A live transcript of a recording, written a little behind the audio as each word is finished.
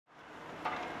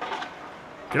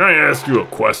Can I ask you a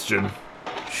question?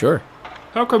 Sure.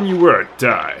 How come you wear a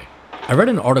tie? I read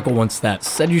an article once that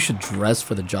said you should dress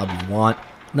for the job you want,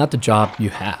 not the job you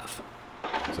have.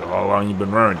 So how long you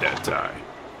been wearing that tie?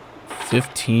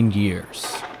 15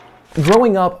 years.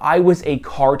 Growing up, I was a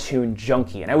cartoon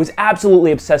junkie, and I was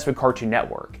absolutely obsessed with Cartoon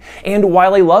Network. And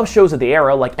while I love shows of the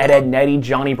era like Ed, Edd n Eddy,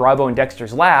 Johnny Bravo, and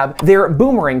Dexter's Lab, their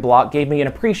boomerang block gave me an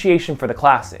appreciation for the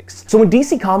classics. So when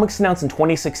DC Comics announced in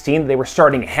 2016 that they were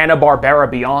starting Hanna-Barbera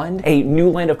Beyond, a new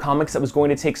land of comics that was going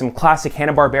to take some classic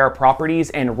Hanna-Barbera properties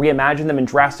and reimagine them in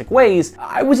drastic ways,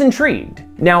 I was intrigued.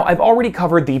 Now, I've already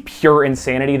covered the pure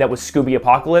insanity that was Scooby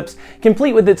Apocalypse,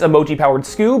 complete with its emoji-powered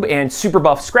Scoob and super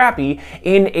buff Scrappy,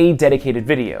 in a dedicated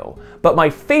video. But my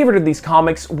favorite of these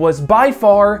comics was by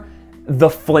far The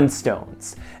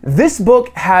Flintstones. This book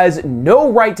has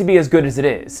no right to be as good as it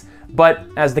is, but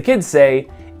as the kids say,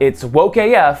 it's woke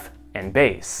AF and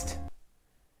based.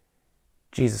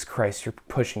 Jesus Christ, you're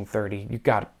pushing 30. You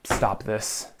gotta stop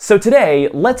this. So today,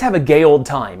 let's have a gay old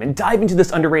time and dive into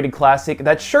this underrated classic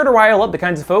that's sure to rile up the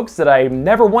kinds of folks that I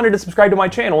never wanted to subscribe to my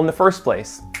channel in the first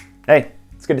place. Hey,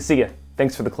 it's good to see you.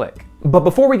 Thanks for the click. But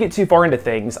before we get too far into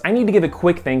things, I need to give a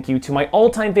quick thank you to my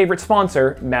all-time favorite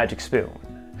sponsor, Magic Spoon.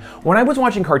 When I was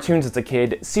watching cartoons as a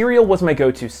kid, cereal was my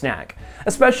go-to snack,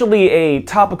 especially a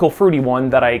topical fruity one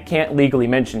that I can't legally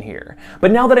mention here.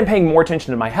 But now that I'm paying more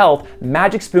attention to my health,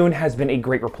 Magic Spoon has been a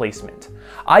great replacement.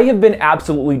 I have been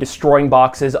absolutely destroying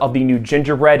boxes of the new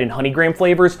gingerbread and honey graham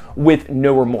flavors with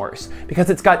no remorse, because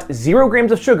it's got 0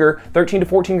 grams of sugar, 13 to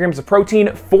 14 grams of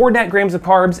protein, 4 net grams of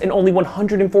carbs, and only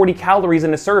 140 calories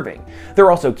in a serving.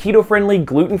 They're also keto-friendly,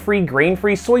 gluten-free,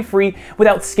 grain-free, soy-free,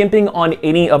 without skimping on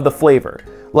any of the flavor.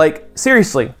 Like,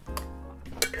 seriously,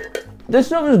 this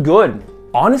stuff is good.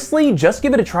 Honestly, just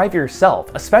give it a try for yourself,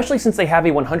 especially since they have a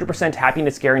 100%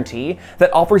 happiness guarantee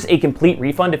that offers a complete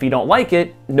refund if you don't like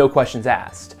it, no questions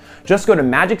asked. Just go to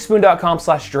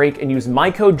magicspoon.com/Drake and use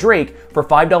my code Drake for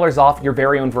 $5 off your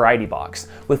very own variety box,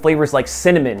 with flavors like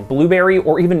cinnamon, blueberry,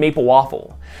 or even maple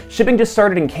waffle. Shipping just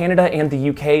started in Canada and the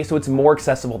UK, so it's more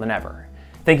accessible than ever.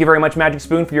 Thank you very much, Magic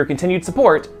Spoon, for your continued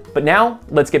support, but now,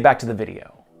 let's get back to the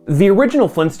video. The original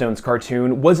Flintstones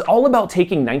cartoon was all about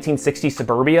taking 1960s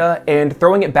suburbia and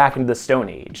throwing it back into the Stone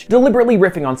Age, deliberately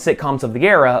riffing on sitcoms of the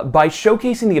era by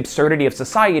showcasing the absurdity of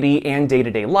society and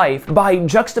day-to-day life by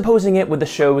juxtaposing it with the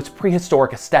show's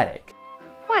prehistoric aesthetic.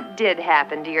 What did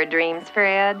happen to your dreams,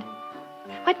 Fred?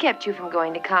 What kept you from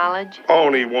going to college?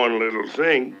 Only one little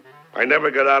thing. I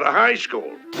never got out of high school.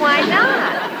 Why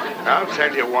not? I'll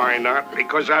tell you why not.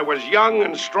 Because I was young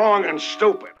and strong and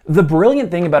stupid. The brilliant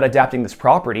thing about adapting this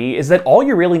property is that all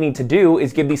you really need to do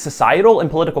is give the societal and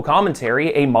political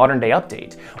commentary a modern-day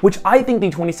update, which I think the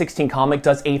 2016 comic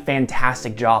does a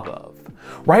fantastic job of.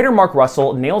 Writer Mark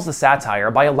Russell nails the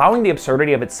satire by allowing the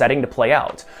absurdity of its setting to play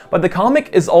out, but the comic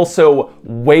is also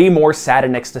way more sad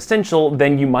and existential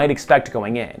than you might expect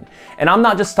going in. And I'm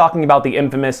not just talking about the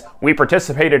infamous "we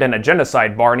participated in a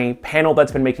genocide, Barney" panel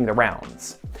that's been making the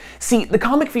rounds. See, the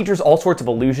comic features all sorts of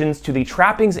allusions to the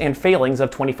trappings and failings of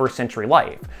 21st century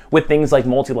life, with things like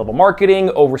multi-level marketing,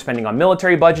 overspending on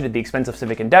military budget at the expense of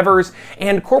civic endeavors,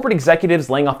 and corporate executives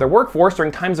laying off their workforce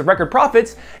during times of record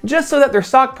profits just so that their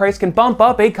stock price can bump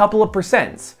up a couple of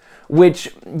percents.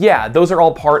 Which, yeah, those are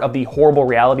all part of the horrible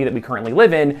reality that we currently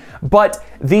live in, but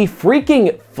the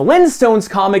freaking Flintstones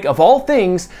comic of all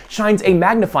things shines a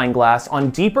magnifying glass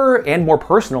on deeper and more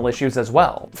personal issues as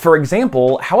well. For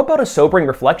example, how about a sobering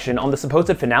reflection on the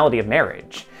supposed finality of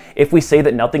marriage? If we say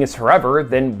that nothing is forever,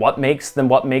 then what makes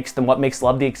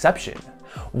love the exception?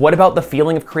 What about the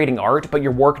feeling of creating art, but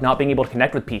your work not being able to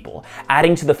connect with people,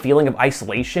 adding to the feeling of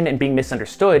isolation and being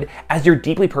misunderstood, as your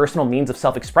deeply personal means of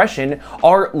self-expression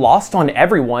are lost on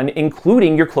everyone,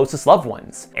 including your closest loved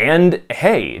ones? And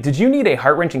hey, did you need a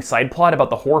heart-wrenching side plot about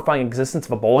the horrifying existence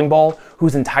of a bowling ball,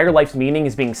 whose entire life's meaning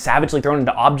is being savagely thrown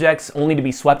into objects, only to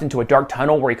be swept into a dark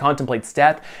tunnel where he contemplates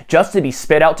death, just to be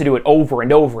spit out to do it over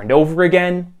and over and over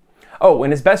again? Oh,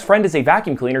 and his best friend is a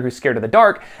vacuum cleaner who's scared of the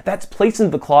dark that's placed into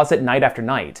the closet night after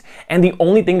night. And the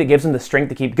only thing that gives him the strength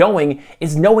to keep going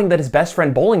is knowing that his best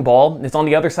friend Bowling Ball is on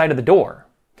the other side of the door.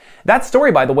 That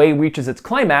story, by the way, reaches its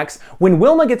climax when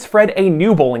Wilma gets Fred a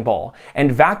new bowling ball,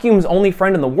 and Vacuum's only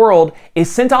friend in the world is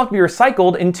sent off to be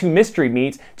recycled into mystery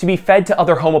meat to be fed to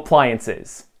other home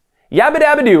appliances. Yabba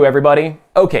dabba doo, everybody.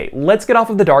 Okay, let's get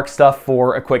off of the dark stuff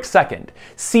for a quick second.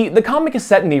 See, the comic is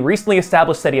set in the recently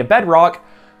established city of Bedrock,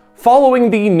 following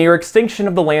the near extinction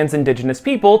of the land's indigenous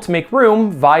people to make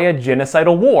room via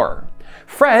genocidal war.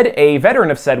 Fred, a veteran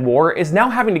of said war, is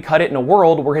now having to cut it in a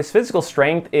world where his physical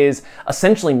strength is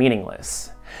essentially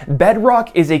meaningless.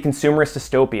 Bedrock is a consumerist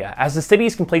dystopia, as the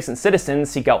city's complacent citizens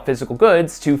seek out physical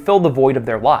goods to fill the void of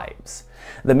their lives.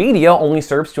 The media only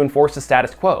serves to enforce the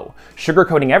status quo,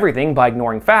 sugarcoating everything by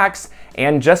ignoring facts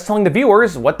and just telling the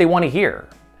viewers what they want to hear.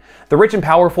 The rich and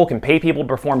powerful can pay people to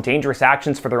perform dangerous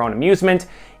actions for their own amusement,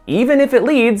 even if it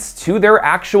leads to their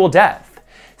actual death.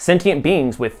 Sentient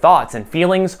beings with thoughts and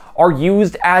feelings are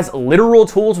used as literal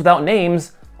tools without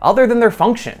names other than their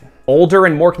function. Older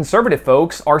and more conservative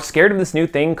folks are scared of this new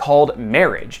thing called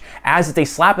marriage, as it's a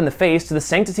slap in the face to the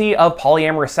sanctity of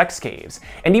polyamorous sex caves.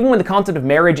 And even when the concept of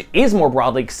marriage is more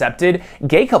broadly accepted,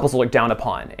 gay couples are looked down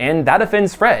upon, and that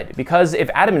offends Fred, because if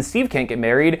Adam and Steve can't get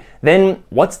married, then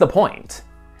what's the point?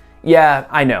 Yeah,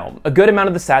 I know, a good amount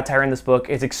of the satire in this book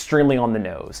is extremely on the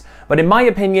nose, but in my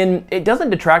opinion, it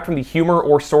doesn't detract from the humor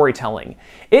or storytelling.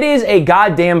 It is a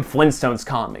goddamn Flintstones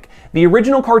comic. The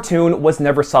original cartoon was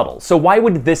never subtle, so why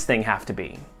would this thing have to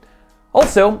be?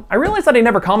 Also, I realized that I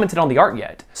never commented on the art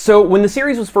yet. So when the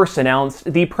series was first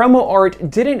announced, the promo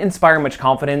art didn't inspire much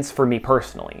confidence for me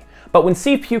personally, but when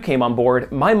Steve Pugh came on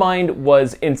board, my mind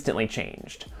was instantly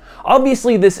changed.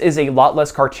 Obviously, this is a lot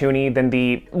less cartoony than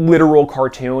the literal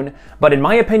cartoon, but in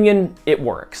my opinion, it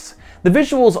works. The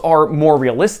visuals are more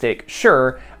realistic,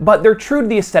 sure, but they're true to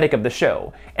the aesthetic of the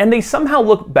show, and they somehow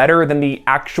look better than the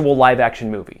actual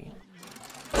live-action movie.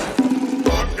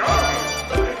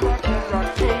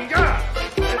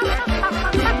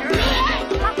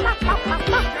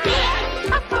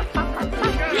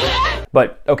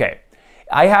 But okay,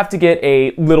 I have to get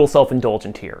a little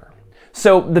self-indulgent here.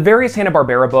 So the various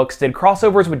Hanna-Barbera books did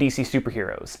crossovers with DC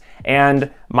superheroes, and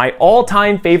my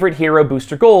all-time favorite hero,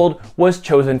 Booster Gold, was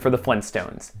chosen for the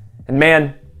Flintstones. And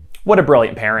man, what a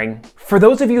brilliant pairing. For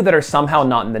those of you that are somehow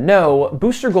not in the know,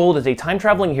 Booster Gold is a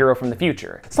time-traveling hero from the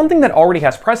future, something that already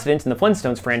has precedent in the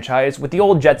Flintstones franchise with the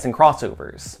old Jetson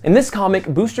crossovers. In this comic,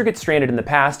 Booster gets stranded in the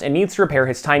past and needs to repair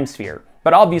his time sphere,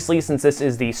 but obviously since this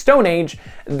is the Stone Age,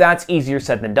 that's easier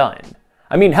said than done.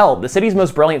 I mean, hell, the city's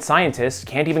most brilliant scientists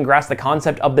can't even grasp the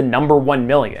concept of the number 1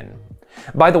 million.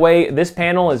 By the way, this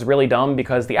panel is really dumb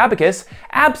because the abacus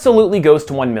absolutely goes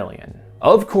to 1 million.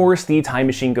 Of course, the time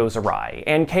machine goes awry,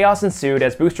 and chaos ensued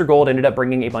as Booster Gold ended up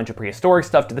bringing a bunch of prehistoric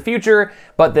stuff to the future,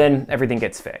 but then everything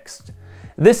gets fixed.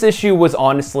 This issue was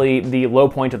honestly the low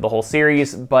point of the whole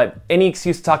series, but any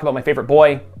excuse to talk about my favorite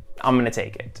boy, I'm gonna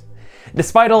take it.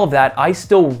 Despite all of that, I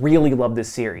still really love this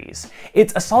series.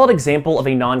 It's a solid example of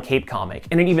a non-cape comic,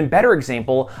 and an even better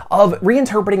example of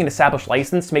reinterpreting an established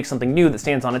license to make something new that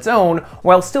stands on its own,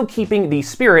 while still keeping the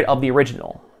spirit of the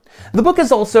original. The book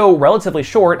is also relatively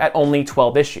short at only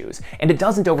 12 issues, and it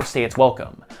doesn't overstay its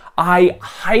welcome. I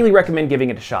highly recommend giving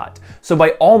it a shot, so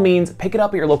by all means pick it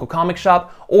up at your local comic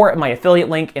shop or at my affiliate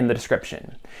link in the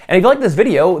description. And if you like this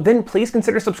video, then please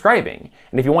consider subscribing.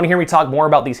 And if you want to hear me talk more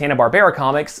about these Hanna-Barbera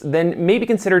comics, then maybe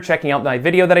consider checking out my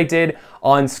video that I did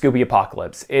on Scooby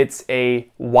Apocalypse. It's a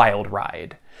wild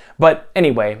ride. But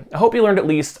anyway, I hope you learned at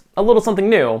least a little something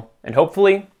new, and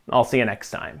hopefully I'll see you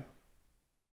next time.